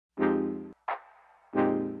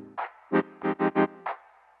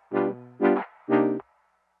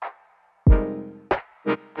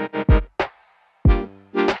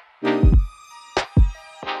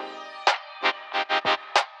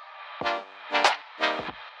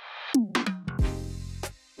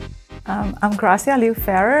I'm Gracia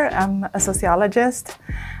LIU-FARRER. I'm a sociologist.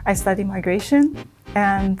 I study migration,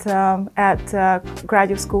 and at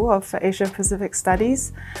Graduate School of Asia Pacific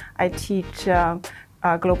Studies, I teach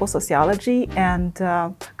global sociology and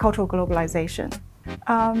cultural globalization.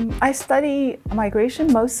 I study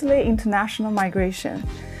migration, mostly international migration.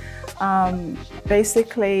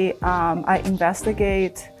 Basically, I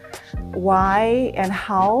investigate why and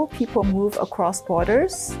how people move across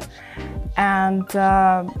borders, and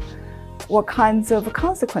what kinds of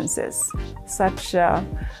consequences such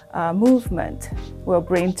movement will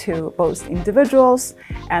bring to both individuals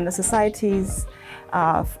and the societies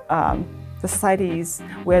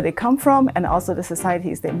where they come from, and also the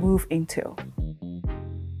societies they move into.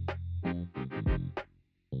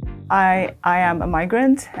 I am a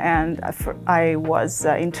migrant, and I was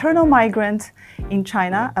an internal migrant in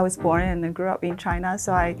China. I was born and grew up in China,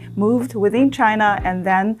 so I moved within China, and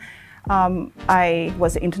then I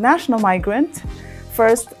was an international migrant,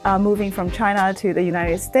 first moving from China to the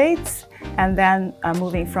United States, and then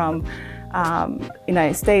moving from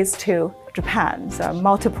United States to Japan, so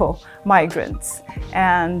multiple migrants.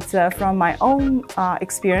 And from my own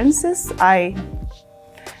experiences, I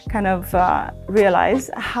kind of realized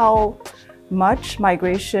how much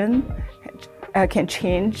migration can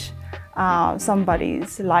change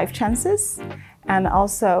somebody's life chances, and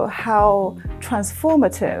also how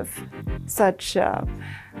transformative such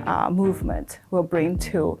movement will bring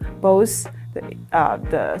to both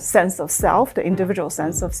the sense of self, the individual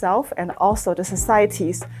sense of self, and also the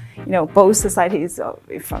societies, both societies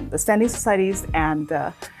from the standing societies and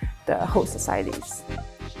the host societies.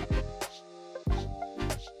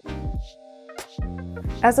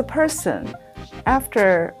 As a person,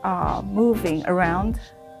 after moving around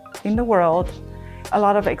in the world, a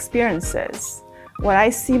lot of experiences, what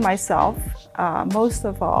I see myself most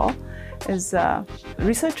of all is a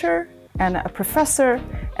researcher and a professor.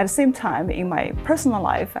 At the same time, in my personal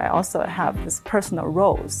life, I also have these personal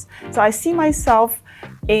roles. So I see myself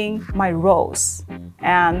in my roles.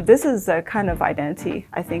 And this is the kind of identity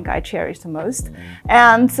I think I cherish the most.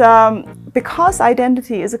 And because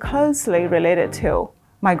identity is closely related to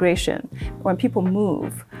migration, when people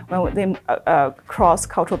move, when they cross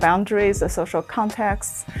cultural boundaries, the social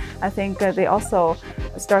contexts, I think they also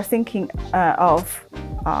start thinking of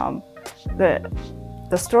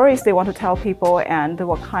the stories they want to tell people and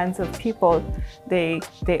what kinds of people they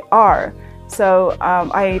are. So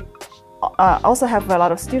I also have a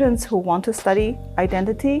lot of students who want to study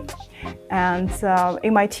identity, and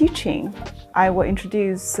in my teaching, I will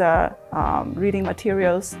introduce reading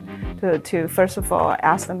materials to first of all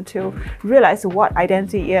ask them to realize what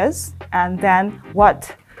identity is, and then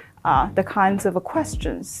what the kinds of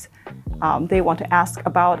questions they want to ask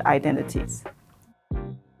about identities.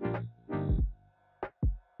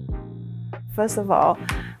 First of all,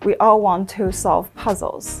 we all want to solve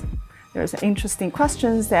puzzles. There's interesting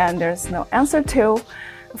questions and there's no answer to.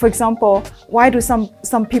 For example, why do some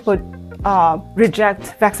people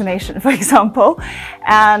reject vaccination, for example?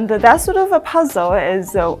 And that sort of a puzzle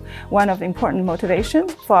is one of the important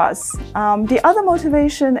motivations for us. The other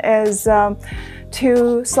motivation is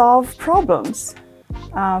to solve problems.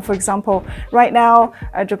 For example, right now,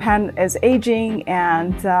 Japan is aging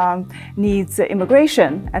and needs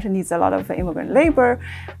immigration, actually needs a lot of immigrant labor.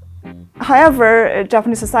 However,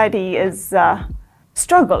 Japanese society is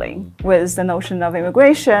struggling with the notion of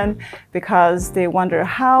immigration because they wonder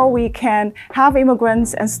how we can have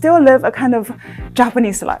immigrants and still live a kind of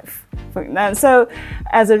Japanese life. And so,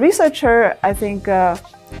 as a researcher, I think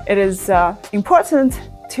it is important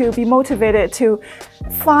to be motivated to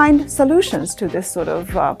find solutions to this sort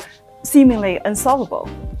of seemingly unsolvable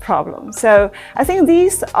problem. So I think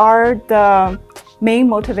these are the main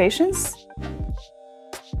motivations.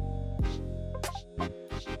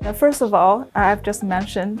 Now, first of all, I've just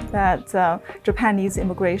mentioned that Japan needs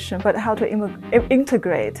immigration, but how to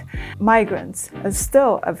integrate migrants is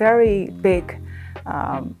still a very big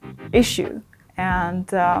issue.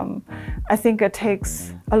 And I think it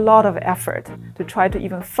takes a lot of effort to try to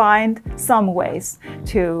even find some ways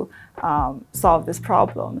to solve this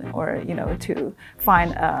problem, or to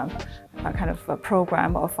find a kind of a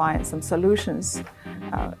program or find some solutions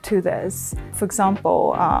to this. For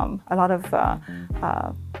example, a lot of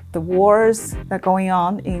the wars that are going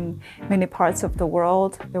on in many parts of the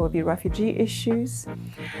world, there will be refugee issues.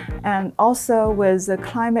 And also with the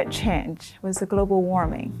climate change, with the global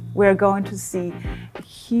warming, we're going to see a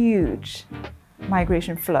huge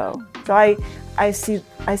migration flow. So I see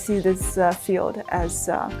this field as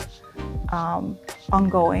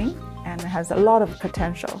ongoing and has a lot of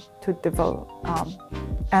potential to devote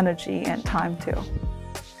energy and time to.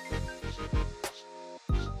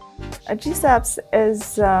 GSAPS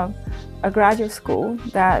is a graduate school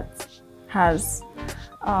that has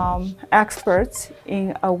experts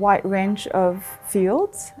in a wide range of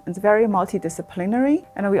fields. It's very multidisciplinary,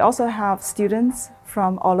 and we also have students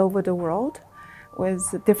from all over the world with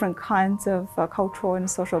different kinds of cultural and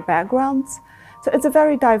social backgrounds. So it's a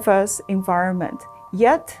very diverse environment.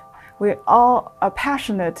 Yet we all are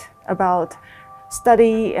passionate about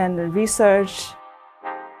study and research